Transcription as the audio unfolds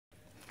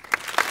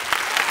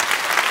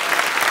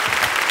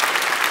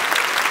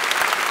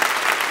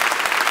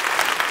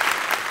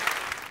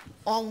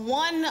On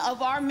one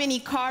of our many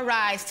car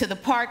rides to the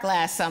park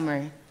last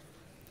summer,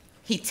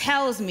 he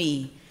tells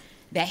me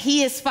that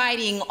he is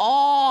fighting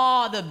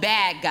all the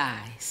bad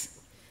guys.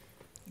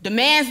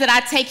 Demands that I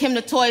take him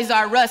to Toys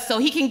R Us so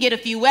he can get a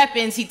few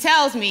weapons. He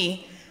tells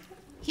me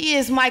he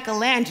is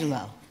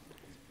Michelangelo,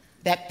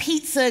 that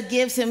pizza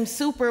gives him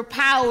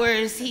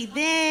superpowers. He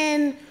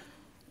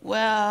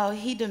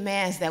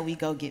demands that we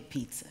go get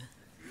pizza.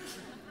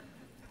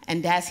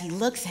 And as he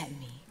looks at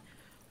me,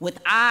 with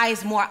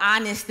eyes more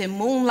honest than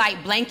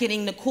moonlight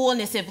blanketing the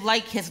coolness, if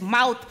like his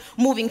mouth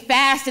moving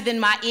faster than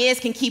my ears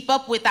can keep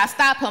up with, I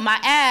stop him, I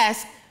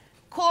ask,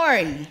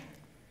 Corey,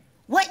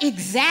 what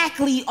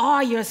exactly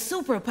are your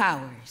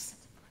superpowers?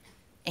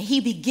 And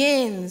he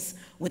begins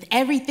with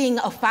everything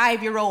a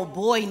 5-year-old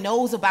boy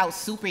knows about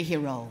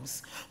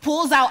superheroes.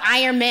 Pulls out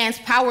Iron Man's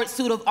powered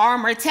suit of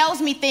armor,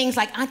 tells me things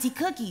like, Auntie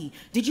Cookie,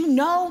 did you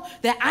know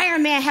that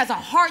Iron Man has a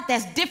heart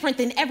that's different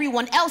than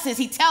everyone else's?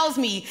 He tells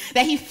me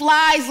that he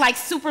flies like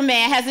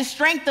Superman, has the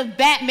strength of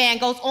Batman,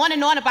 goes on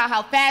and on about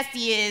how fast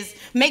he is,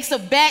 makes a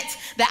bet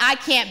that I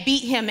can't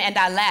beat him, and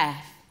I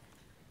laugh.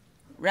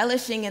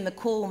 Relishing in the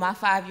cool my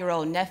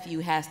 5-year-old nephew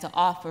has to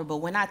offer, but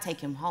when I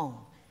take him home,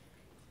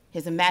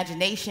 his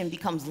imagination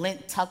becomes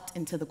lint tucked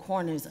into the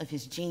corners of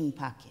his jean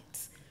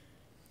pockets.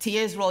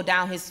 Tears roll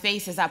down his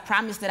face as I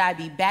promise that I'd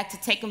be back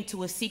to take him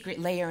to a secret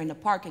lair in the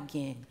park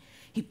again.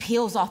 He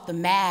peels off the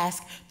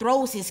mask,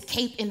 throws his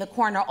cape in the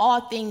corner,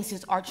 all things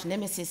his arch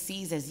nemesis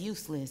sees as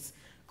useless,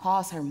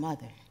 calls her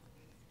mother.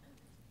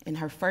 In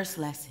her first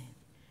lesson,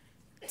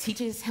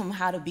 teaches him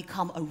how to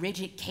become a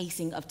rigid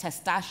casing of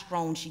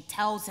testosterone. She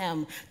tells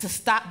him to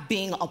stop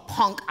being a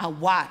punk I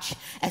watch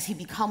as he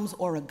becomes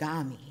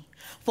origami,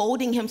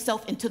 folding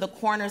himself into the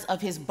corners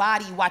of his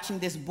body, watching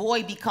this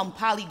boy become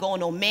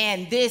polygonal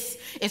man. This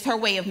is her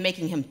way of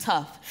making him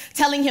tough,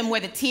 telling him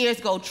where the tears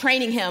go,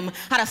 training him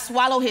how to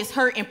swallow his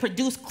hurt and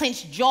produce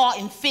clenched jaw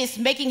and fist,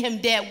 making him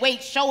dead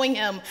weight, showing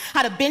him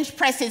how to bench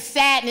press his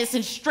sadness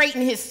and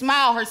straighten his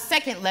smile. Her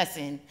second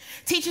lesson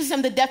teaches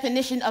him the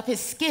definition of his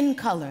skin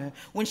color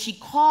when she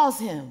calls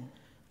him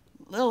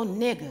little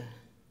nigga.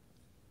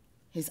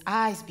 His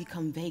eyes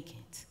become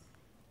vacant.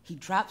 He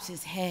drops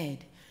his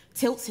head,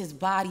 tilts his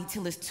body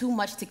till it's too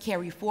much to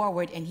carry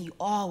forward, and he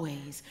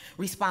always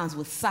responds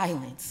with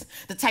silence,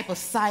 the type of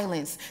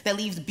silence that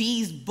leaves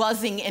bees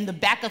buzzing in the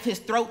back of his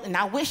throat. And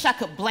I wish I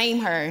could blame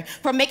her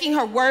for making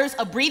her words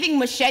a breathing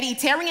machete,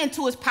 tearing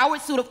into his powered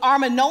suit of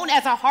armor known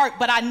as a heart.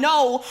 But I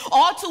know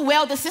all too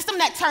well the system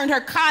that turned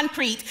her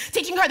concrete,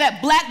 teaching her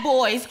that black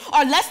boys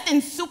are less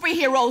than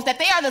superheroes, that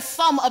they are the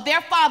sum of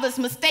their father's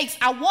mistakes.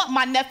 I want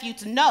my nephew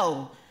to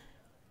know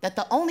that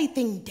the only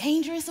thing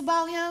dangerous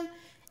about him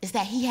is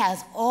that he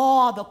has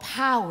all the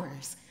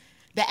powers,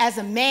 that as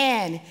a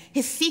man,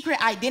 his secret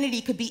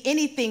identity could be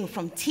anything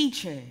from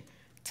teacher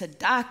to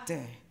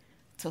doctor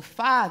to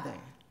father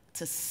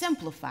to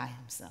simplify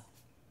himself.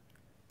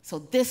 So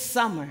this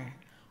summer,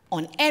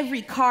 on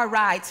every car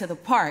ride to the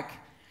park,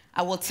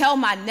 I will tell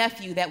my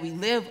nephew that we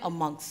live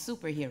amongst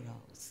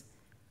superheroes.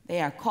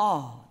 They are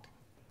called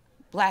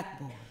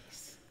black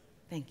boys.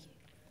 Thank you.